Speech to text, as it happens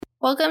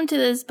Welcome to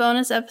this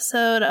bonus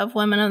episode of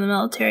Women of the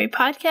Military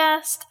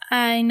podcast.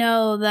 I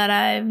know that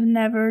I've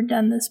never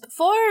done this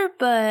before,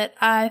 but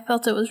I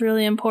felt it was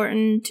really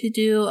important to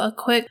do a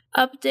quick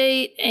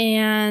update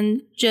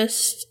and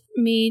just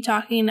me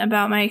talking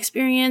about my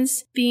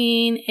experience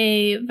being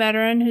a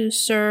veteran who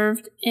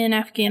served in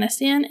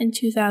Afghanistan in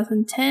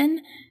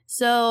 2010.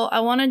 So I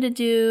wanted to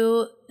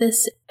do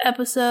this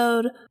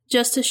episode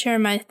just to share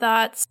my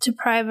thoughts, to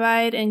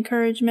provide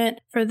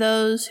encouragement for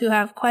those who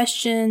have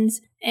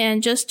questions,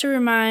 and just to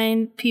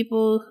remind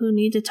people who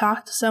need to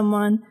talk to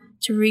someone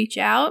to reach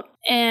out.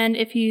 And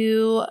if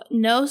you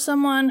know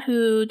someone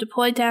who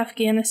deployed to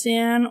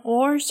Afghanistan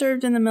or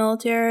served in the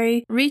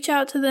military, reach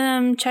out to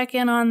them, check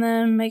in on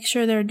them, make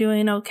sure they're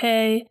doing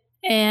okay.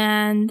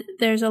 And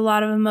there's a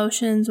lot of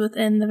emotions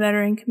within the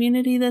veteran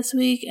community this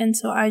week, and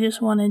so I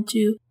just wanted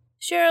to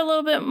share a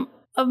little bit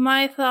of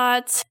my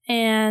thoughts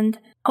and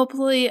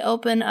hopefully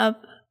open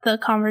up the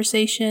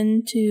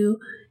conversation to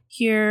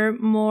hear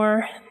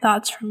more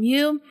thoughts from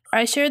you.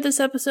 I shared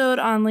this episode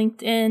on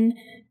LinkedIn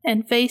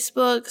and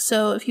Facebook,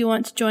 so if you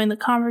want to join the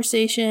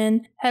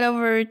conversation, head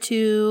over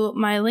to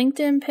my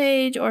LinkedIn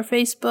page or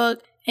Facebook,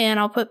 and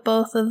I'll put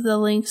both of the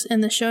links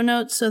in the show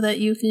notes so that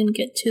you can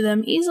get to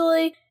them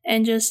easily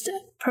and just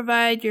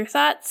provide your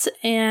thoughts.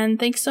 And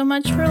thanks so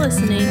much for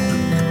listening.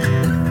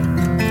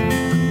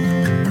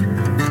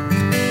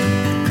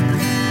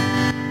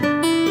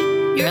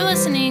 You're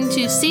listening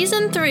to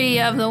Season 3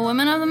 of the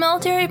Women of the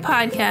Military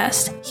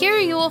podcast. Here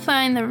you will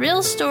find the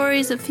real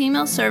stories of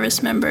female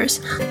service members.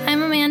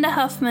 I'm Amanda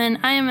Huffman.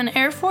 I am an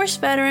Air Force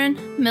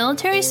veteran,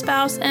 military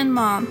spouse, and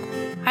mom.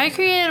 I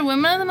created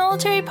Women of the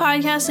Military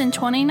podcast in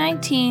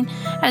 2019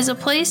 as a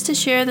place to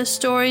share the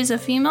stories of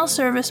female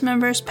service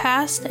members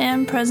past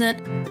and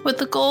present, with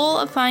the goal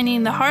of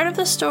finding the heart of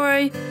the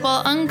story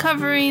while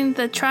uncovering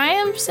the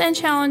triumphs and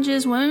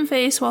challenges women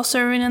face while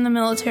serving in the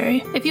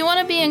military. If you want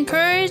to be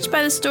encouraged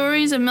by the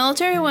stories of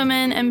military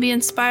women and be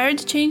inspired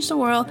to change the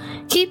world,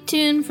 keep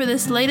tuned for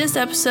this latest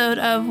episode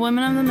of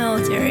Women of the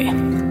Military.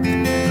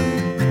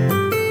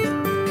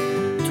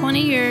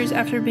 20 years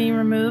after being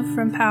removed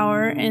from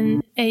power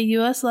in a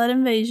U.S.-led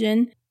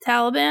invasion,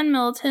 Taliban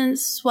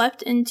militants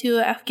swept into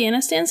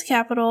Afghanistan's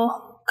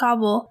capital,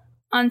 Kabul,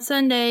 on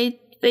Sunday,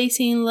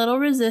 facing little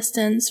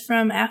resistance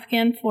from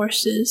Afghan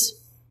forces.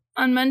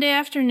 On Monday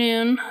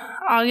afternoon,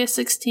 August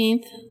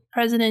 16th,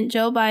 President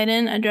Joe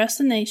Biden addressed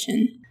the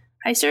nation.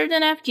 I served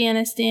in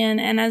Afghanistan,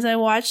 and as I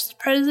watched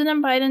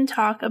President Biden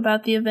talk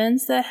about the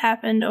events that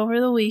happened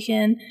over the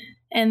weekend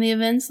and the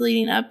events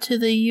leading up to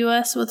the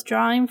U.S.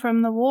 withdrawing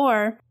from the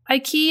war, I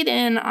keyed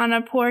in on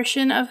a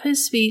portion of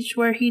his speech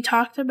where he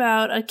talked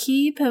about a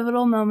key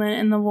pivotal moment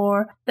in the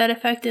war that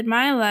affected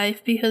my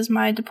life because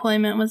my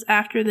deployment was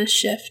after this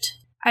shift.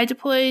 I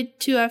deployed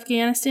to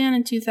Afghanistan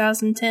in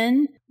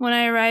 2010. When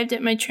I arrived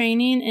at my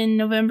training in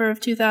November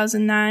of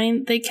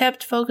 2009, they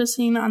kept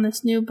focusing on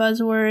this new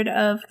buzzword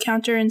of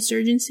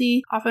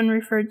counterinsurgency, often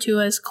referred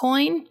to as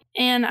COIN,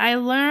 and I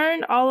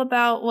learned all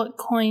about what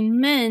COIN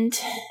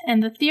meant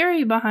and the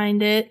theory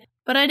behind it,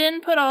 but I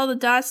didn't put all the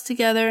dots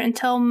together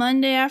until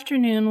Monday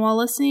afternoon while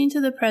listening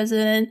to the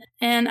president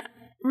and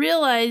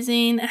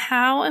realizing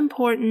how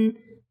important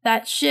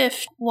that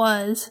shift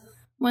was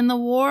when the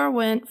war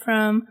went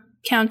from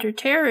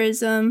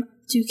counterterrorism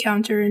to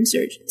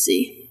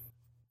counterinsurgency.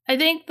 I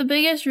think the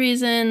biggest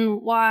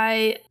reason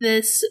why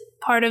this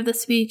part of the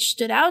speech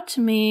stood out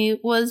to me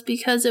was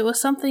because it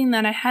was something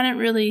that I hadn't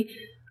really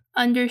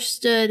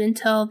understood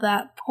until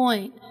that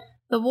point.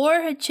 The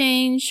war had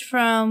changed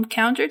from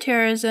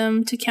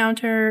counterterrorism to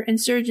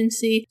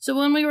counterinsurgency, so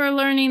when we were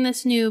learning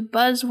this new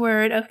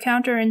buzzword of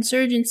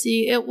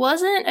counterinsurgency, it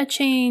wasn't a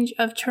change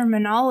of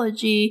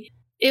terminology,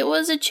 it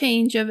was a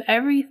change of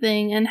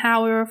everything and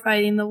how we were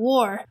fighting the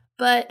war.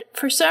 But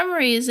for some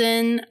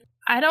reason,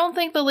 I don't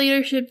think the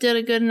leadership did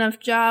a good enough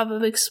job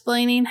of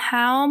explaining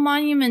how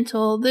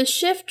monumental this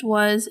shift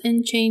was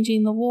in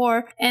changing the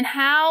war and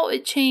how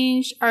it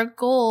changed our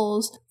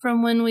goals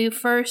from when we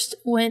first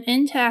went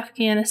into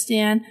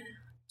Afghanistan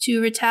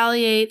to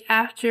retaliate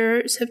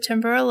after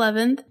September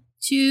 11th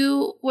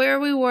to where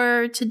we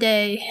were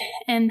today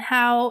and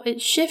how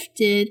it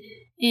shifted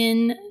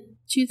in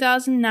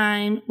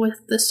 2009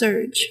 with the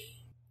surge.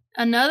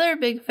 Another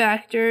big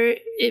factor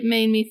it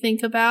made me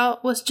think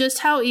about was just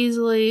how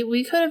easily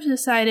we could have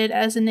decided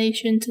as a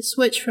nation to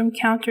switch from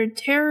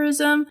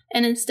counterterrorism,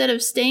 and instead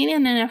of staying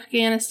in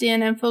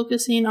Afghanistan and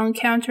focusing on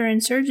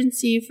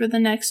counterinsurgency for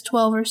the next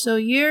 12 or so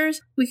years,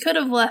 we could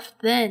have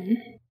left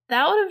then.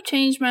 That would have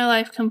changed my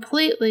life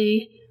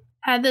completely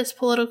had this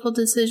political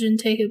decision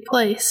taken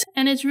place.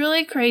 And it's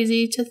really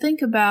crazy to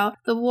think about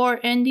the war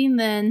ending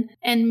then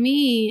and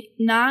me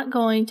not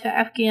going to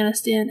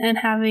Afghanistan and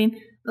having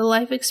the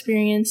life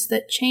experience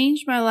that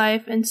changed my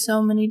life in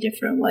so many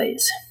different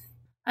ways.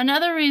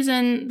 Another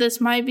reason this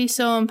might be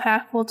so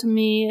impactful to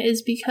me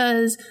is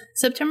because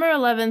September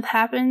 11th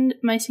happened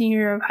my senior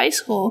year of high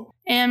school,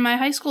 and my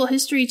high school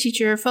history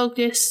teacher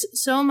focused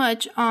so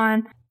much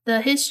on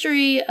the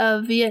history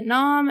of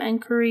Vietnam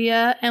and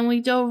Korea, and we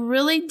dove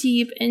really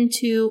deep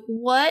into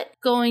what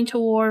going to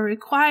war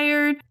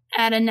required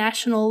at a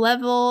national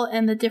level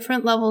and the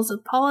different levels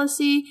of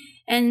policy,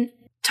 and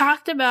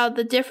talked about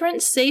the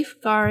different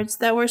safeguards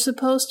that were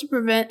supposed to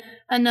prevent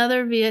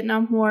another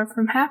Vietnam War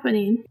from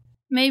happening.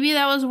 Maybe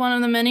that was one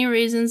of the many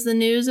reasons the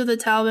news of the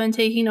Taliban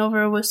taking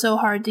over was so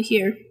hard to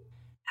hear.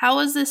 How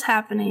was this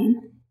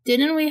happening?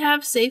 Didn't we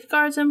have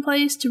safeguards in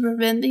place to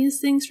prevent these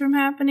things from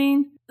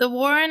happening? The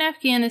war in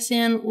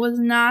Afghanistan was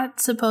not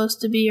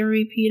supposed to be a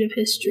repeat of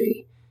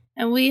history,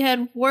 and we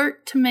had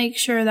worked to make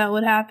sure that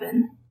would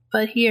happen.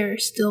 But here,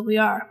 still we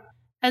are.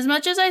 As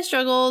much as I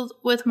struggled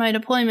with my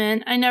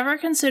deployment, I never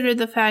considered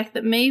the fact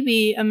that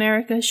maybe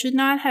America should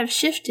not have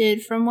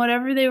shifted from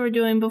whatever they were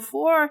doing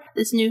before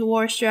this new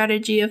war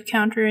strategy of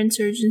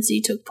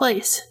counterinsurgency took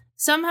place.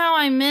 Somehow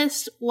I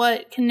missed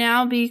what can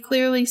now be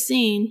clearly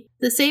seen.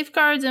 The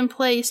safeguards in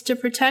place to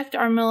protect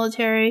our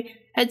military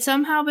had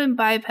somehow been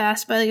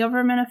bypassed by the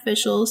government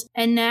officials,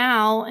 and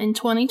now, in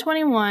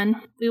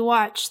 2021, we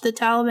watched the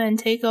Taliban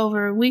take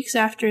over weeks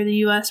after the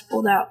U.S.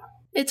 pulled out.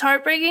 It's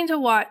heartbreaking to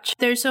watch.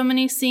 There's so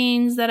many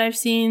scenes that I've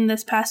seen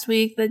this past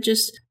week that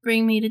just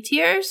bring me to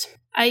tears.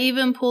 I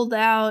even pulled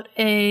out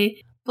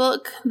a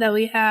book that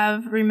we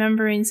have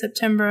remembering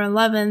September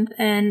 11th,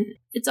 and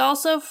it's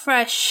also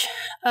fresh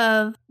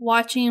of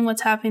watching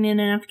what's happening in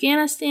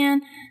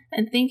Afghanistan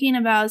and thinking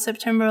about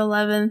September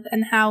 11th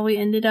and how we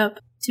ended up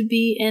to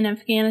be in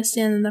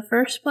Afghanistan in the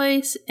first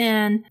place,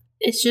 and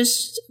it's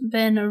just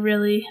been a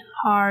really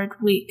hard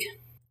week.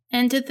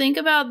 And to think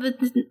about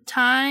the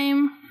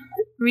time,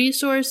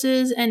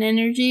 resources, and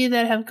energy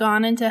that have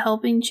gone into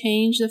helping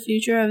change the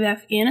future of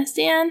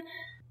Afghanistan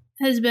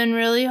has been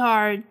really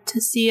hard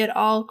to see it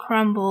all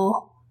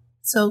crumble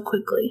so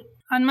quickly.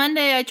 On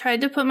Monday, I tried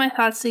to put my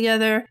thoughts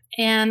together,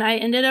 and I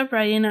ended up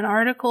writing an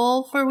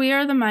article for We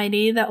Are the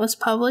Mighty that was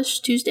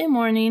published Tuesday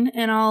morning,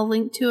 and I'll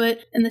link to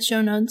it in the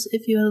show notes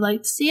if you would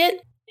like to see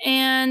it.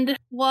 And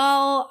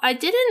while I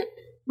didn't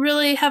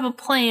really have a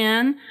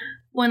plan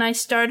when I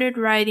started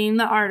writing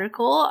the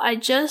article, I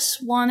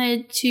just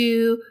wanted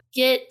to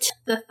get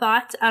the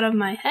thoughts out of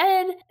my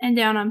head and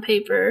down on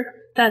paper.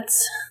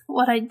 That's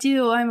what I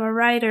do. I'm a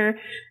writer.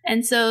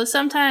 And so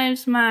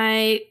sometimes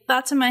my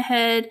thoughts in my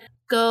head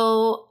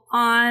go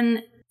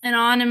on and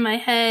on in my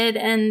head,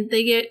 and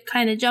they get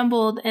kind of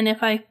jumbled. And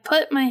if I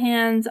put my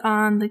hands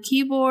on the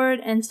keyboard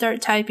and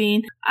start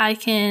typing, I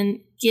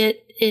can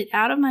get it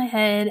out of my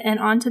head and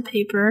onto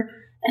paper,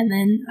 and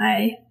then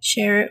I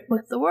share it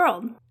with the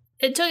world.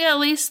 It took at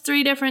least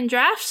 3 different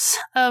drafts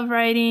of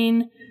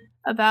writing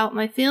about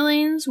my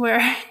feelings,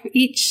 where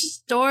each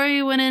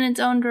story went in its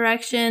own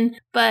direction,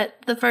 but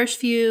the first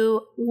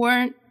few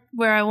weren't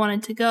where I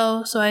wanted to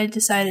go, so I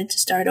decided to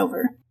start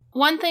over.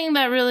 One thing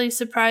that really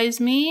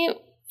surprised me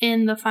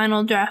in the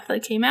final draft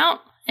that came out,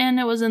 and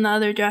it was in the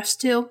other drafts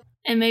too,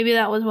 and maybe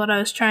that was what I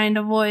was trying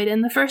to avoid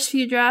in the first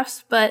few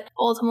drafts, but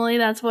ultimately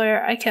that's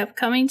where I kept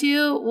coming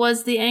to,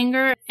 was the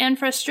anger and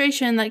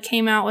frustration that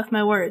came out with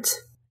my words.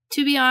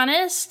 To be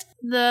honest,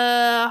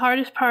 the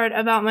hardest part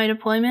about my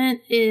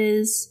deployment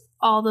is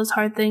all those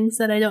hard things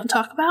that I don't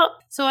talk about.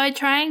 So I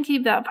try and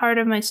keep that part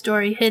of my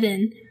story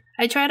hidden.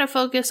 I try to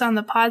focus on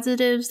the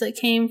positives that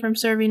came from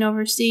serving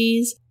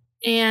overseas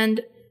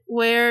and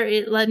where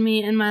it led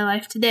me in my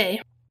life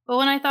today. But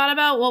when I thought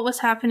about what was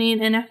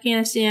happening in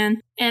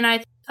Afghanistan, and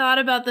I thought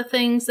about the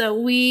things that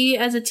we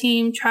as a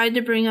team tried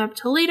to bring up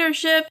to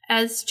leadership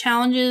as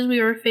challenges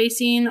we were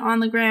facing on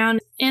the ground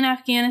in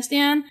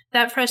Afghanistan,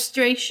 that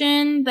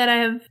frustration that I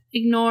have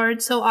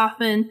ignored so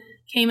often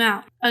came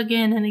out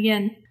again and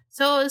again.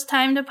 So it was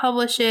time to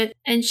publish it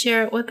and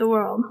share it with the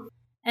world.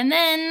 And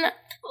then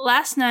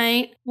last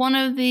night, one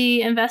of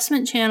the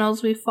investment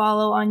channels we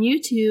follow on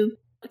YouTube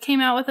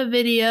came out with a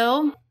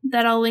video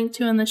that I'll link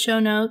to in the show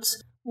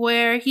notes,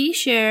 where he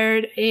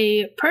shared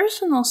a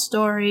personal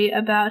story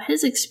about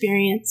his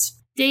experience.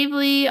 Dave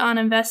Lee on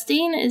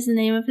Investing is the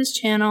name of his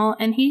channel,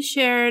 and he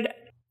shared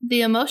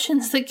the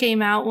emotions that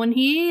came out when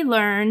he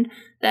learned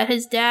that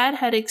his dad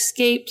had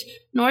escaped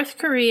North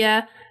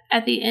Korea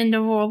at the end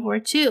of World War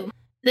II.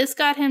 This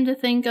got him to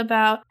think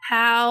about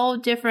how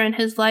different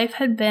his life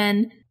had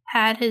been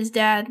had his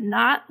dad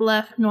not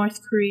left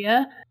North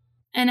Korea,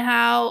 and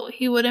how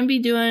he wouldn't be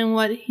doing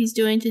what he's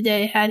doing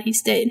today had he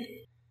stayed.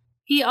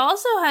 He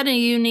also had a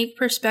unique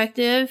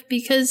perspective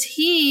because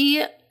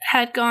he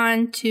had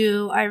gone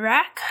to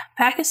Iraq,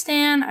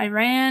 Pakistan,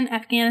 Iran,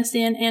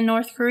 Afghanistan, and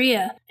North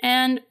Korea.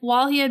 And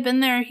while he had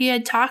been there, he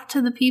had talked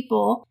to the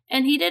people,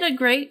 and he did a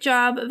great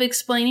job of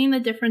explaining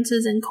the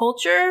differences in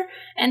culture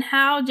and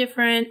how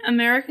different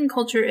American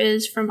culture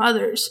is from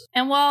others.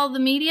 And while the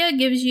media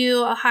gives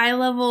you a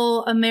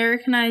high-level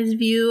Americanized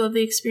view of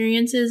the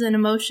experiences and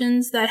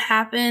emotions that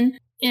happen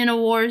in a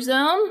war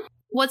zone,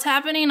 what's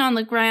happening on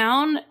the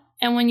ground,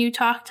 and when you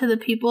talk to the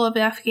people of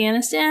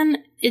Afghanistan,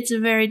 it's a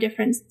very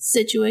different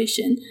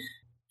situation.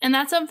 And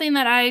that's something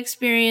that I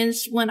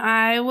experienced when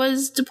I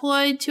was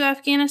deployed to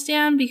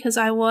Afghanistan, because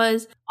I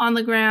was on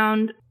the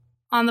ground,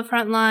 on the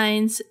front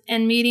lines,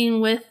 and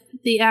meeting with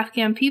the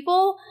Afghan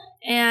people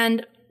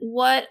And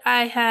what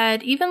I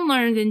had even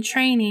learned in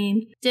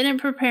training didn't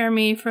prepare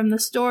me from the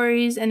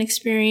stories and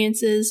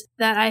experiences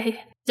that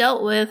I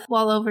dealt with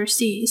while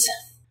overseas.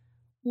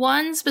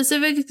 One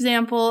specific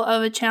example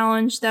of a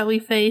challenge that we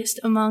faced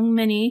among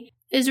many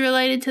is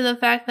related to the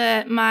fact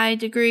that my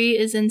degree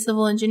is in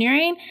civil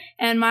engineering,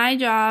 and my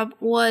job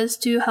was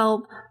to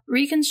help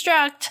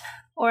reconstruct,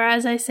 or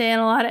as I say in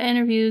a lot of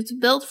interviews,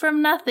 build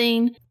from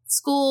nothing,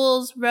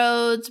 schools,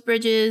 roads,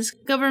 bridges,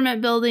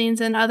 government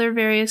buildings, and other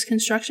various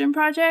construction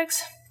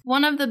projects.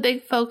 One of the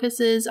big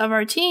focuses of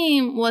our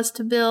team was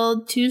to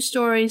build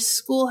 2-story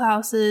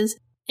schoolhouses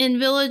in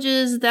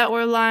villages that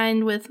were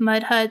lined with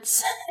mud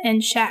huts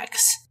and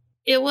shacks.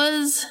 It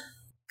was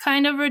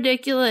kind of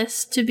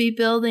ridiculous to be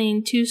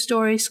building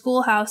 2-story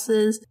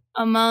schoolhouses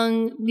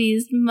among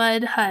these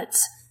mud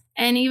huts.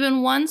 And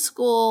even one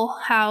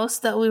schoolhouse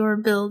that we were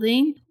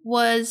building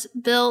was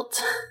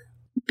built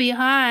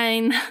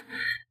behind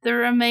the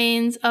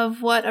remains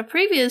of what a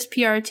previous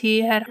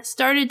PRT had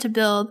started to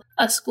build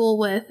a school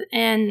with.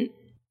 And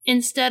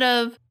instead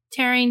of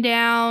tearing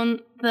down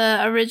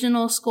the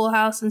original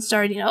schoolhouse and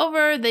starting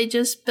over, they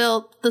just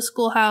built the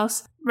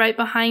schoolhouse right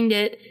behind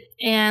it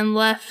and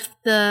left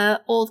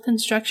the old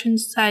construction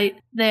site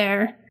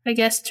there, I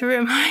guess, to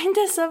remind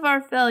us of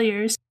our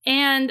failures.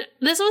 And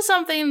this was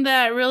something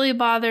that really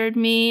bothered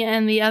me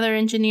and the other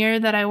engineer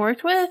that I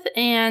worked with,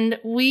 and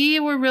we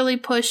were really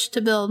pushed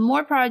to build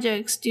more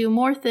projects, do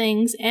more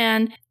things,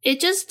 and it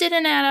just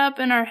didn't add up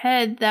in our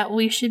head that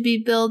we should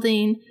be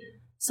building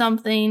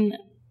something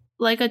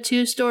like a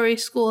 2-story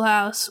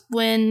schoolhouse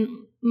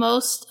when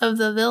most of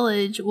the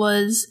village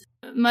was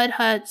mud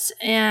huts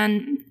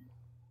and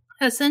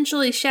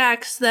essentially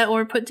shacks that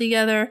were put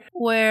together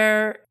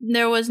where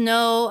there was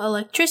no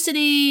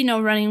electricity,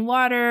 no running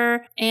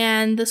water,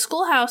 and the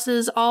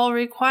schoolhouses all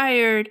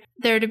required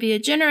there to be a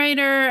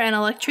generator and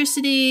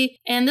electricity,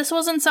 and this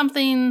wasn't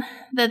something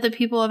that the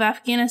people of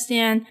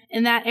Afghanistan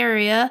in that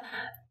area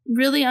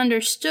really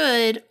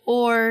understood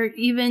or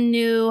even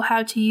knew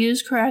how to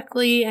use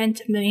correctly and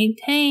to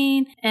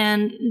maintain.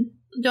 And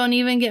don't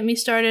even get me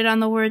started on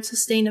the word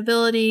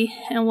sustainability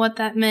and what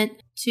that meant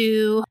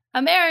to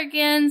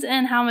Americans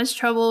and how much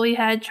trouble we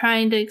had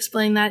trying to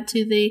explain that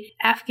to the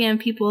Afghan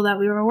people that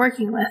we were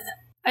working with.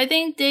 I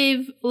think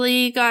Dave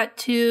Lee got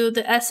to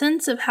the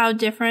essence of how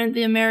different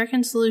the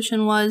American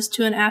solution was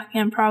to an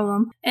Afghan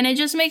problem, and it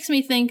just makes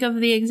me think of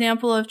the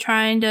example of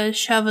trying to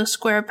shove a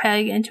square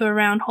peg into a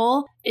round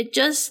hole. It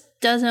just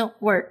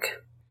doesn't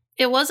work.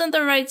 It wasn't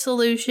the right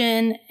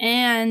solution,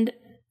 and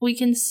we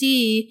can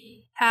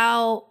see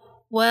how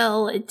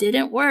well it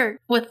didn't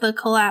work with the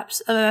collapse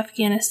of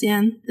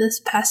Afghanistan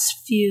this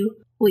past few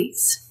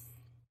weeks.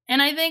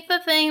 And I think the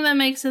thing that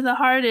makes it the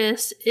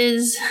hardest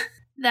is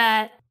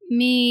that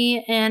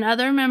me and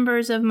other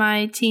members of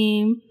my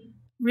team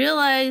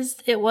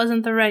realized it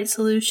wasn't the right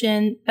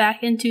solution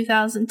back in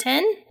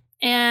 2010,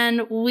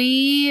 and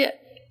we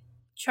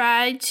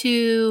tried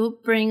to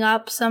bring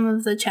up some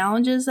of the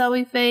challenges that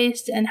we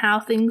faced and how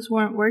things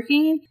weren't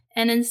working.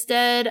 And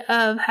instead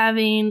of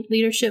having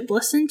leadership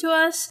listen to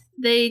us,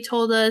 they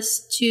told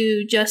us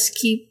to just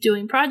keep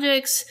doing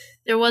projects.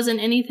 There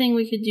wasn't anything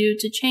we could do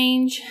to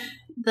change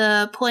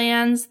the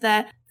plans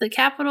that the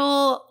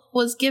Capitol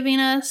was giving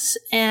us,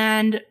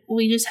 and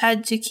we just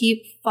had to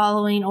keep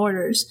following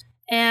orders.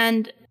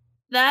 And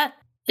that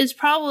is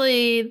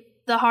probably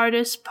the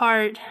hardest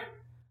part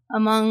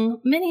among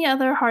many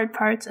other hard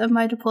parts of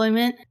my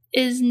deployment,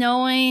 is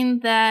knowing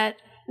that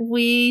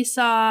we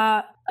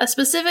saw a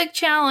specific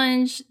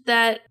challenge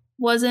that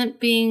wasn't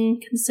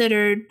being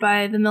considered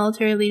by the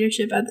military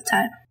leadership at the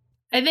time.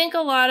 I think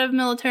a lot of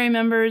military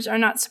members are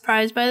not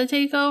surprised by the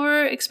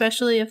takeover,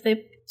 especially if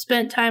they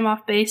spent time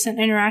off base and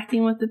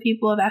interacting with the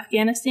people of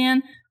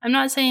Afghanistan. I'm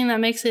not saying that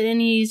makes it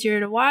any easier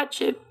to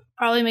watch. It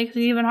probably makes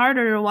it even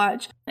harder to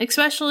watch,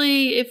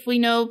 especially if we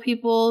know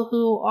people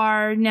who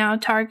are now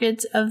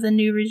targets of the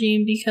new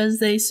regime because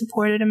they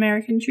supported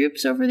American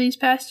troops over these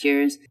past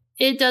years.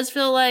 It does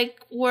feel like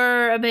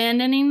we're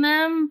abandoning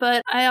them,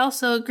 but I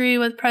also agree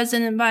with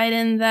President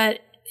Biden that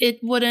it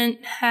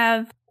wouldn't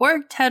have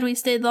worked had we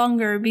stayed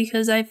longer,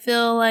 because I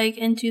feel like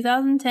in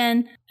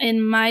 2010,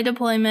 in my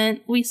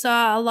deployment, we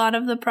saw a lot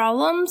of the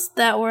problems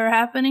that were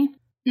happening.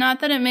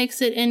 Not that it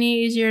makes it any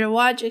easier to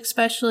watch,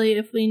 especially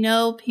if we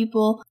know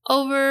people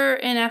over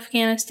in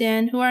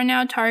Afghanistan who are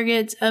now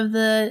targets of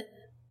the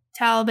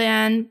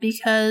Taliban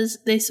because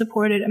they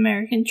supported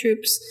American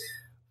troops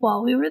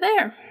while we were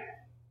there.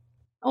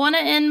 I want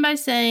to end by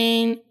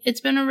saying it's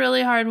been a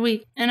really hard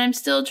week, and I'm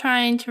still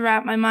trying to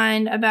wrap my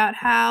mind about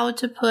how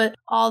to put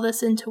all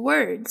this into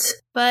words.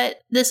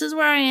 But this is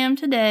where I am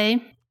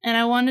today, and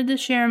I wanted to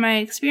share my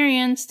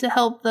experience to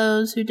help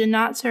those who did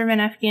not serve in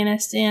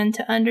Afghanistan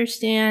to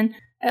understand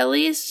at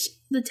least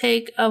the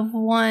take of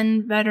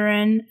one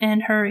veteran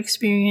and her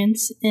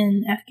experience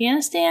in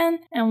Afghanistan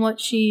and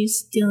what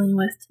she's dealing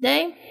with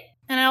today.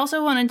 And I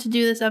also wanted to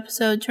do this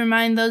episode to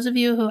remind those of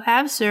you who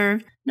have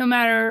served, no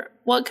matter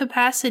what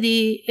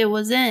capacity it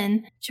was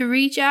in, to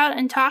reach out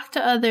and talk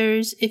to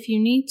others if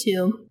you need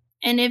to.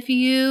 And if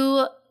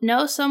you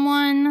know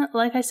someone,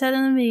 like I said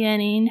in the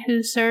beginning,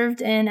 who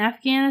served in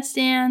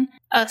Afghanistan,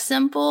 a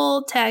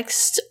simple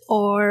text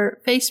or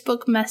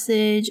Facebook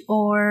message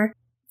or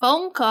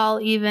phone call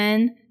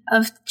even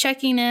of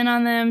checking in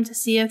on them to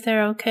see if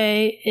they're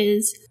okay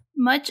is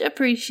much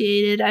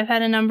appreciated. I've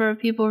had a number of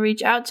people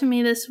reach out to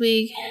me this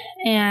week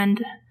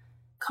and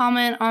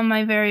comment on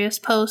my various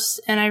posts,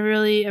 and I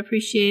really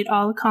appreciate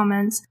all the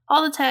comments,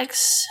 all the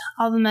texts,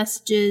 all the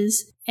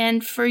messages,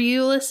 and for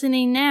you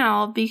listening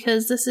now,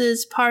 because this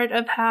is part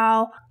of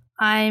how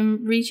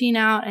I'm reaching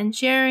out and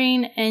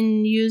sharing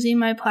and using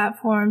my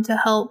platform to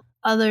help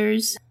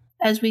others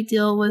as we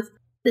deal with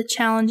the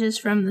challenges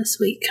from this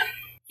week.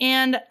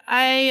 And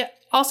I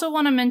also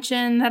want to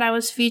mention that I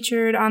was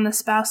featured on the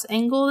Spouse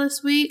Angle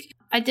this week.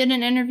 I did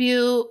an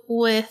interview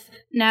with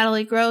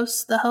Natalie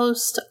Gross, the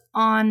host,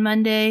 on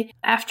Monday.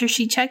 After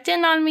she checked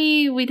in on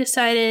me, we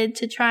decided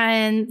to try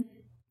and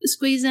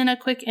squeeze in a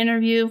quick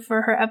interview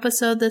for her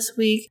episode this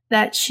week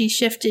that she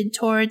shifted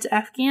towards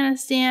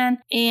Afghanistan.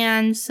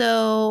 And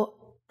so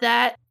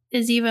that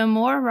is even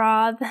more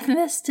raw than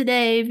this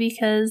today,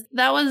 because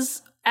that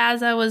was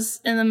as I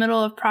was in the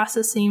middle of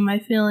processing my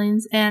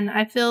feelings. And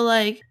I feel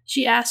like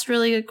she asked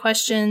really good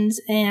questions,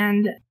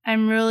 and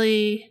I'm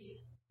really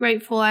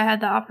grateful I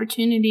had the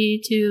opportunity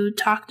to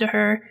talk to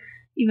her,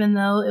 even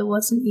though it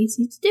wasn't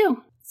easy to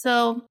do.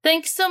 So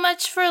thanks so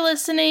much for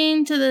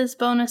listening to this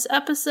bonus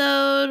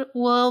episode.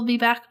 We'll be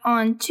back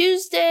on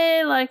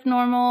Tuesday like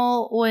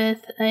normal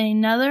with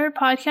another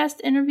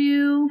podcast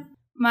interview.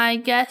 My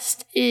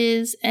guest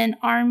is an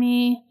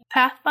Army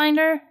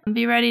Pathfinder.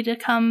 Be ready to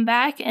come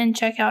back and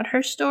check out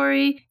her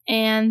story.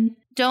 And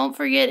don't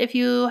forget, if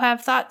you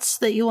have thoughts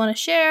that you want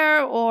to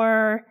share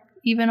or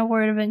even a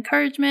word of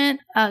encouragement,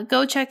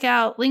 go check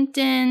out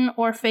LinkedIn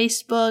or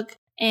Facebook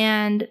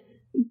and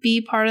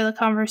be part of the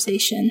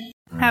conversation.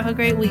 Have a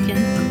great weekend.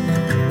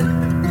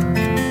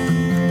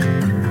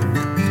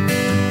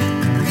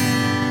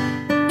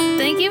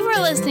 Thank you for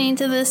listening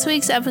to this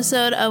week's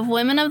episode of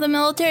Women of the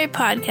Military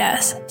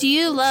Podcast. Do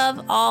you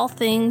love all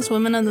things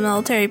Women of the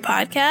Military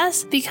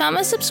Podcast? Become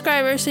a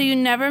subscriber so you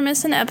never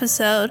miss an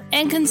episode,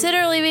 and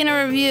consider leaving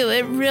a review.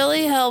 It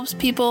really helps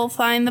people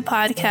find the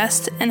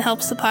podcast and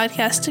helps the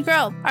podcast to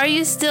grow. Are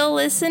you still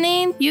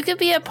listening? You could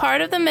be a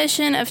part of the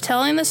mission of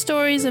telling the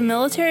stories of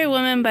military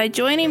women by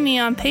joining me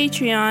on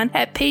Patreon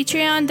at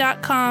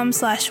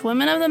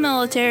patreon.com/women of the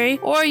military,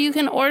 or you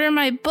can order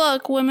my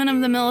book, Women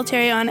of the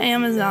Military, on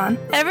Amazon.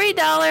 Every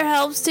dollar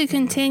helps to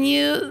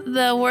continue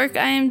the work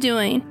I am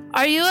doing.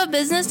 Are you a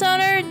business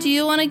owner? Do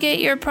you want to get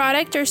your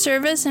product or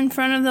service in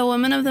front of the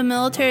Women of the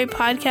Military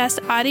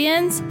podcast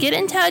audience? Get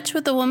in touch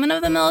with the Women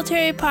of the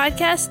Military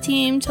podcast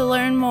team to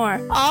learn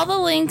more. All the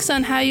links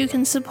on how you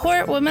can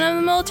support Women of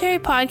the Military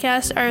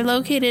podcast are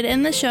located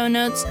in the show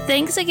notes.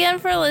 Thanks again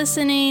for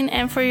listening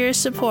and for your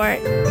support.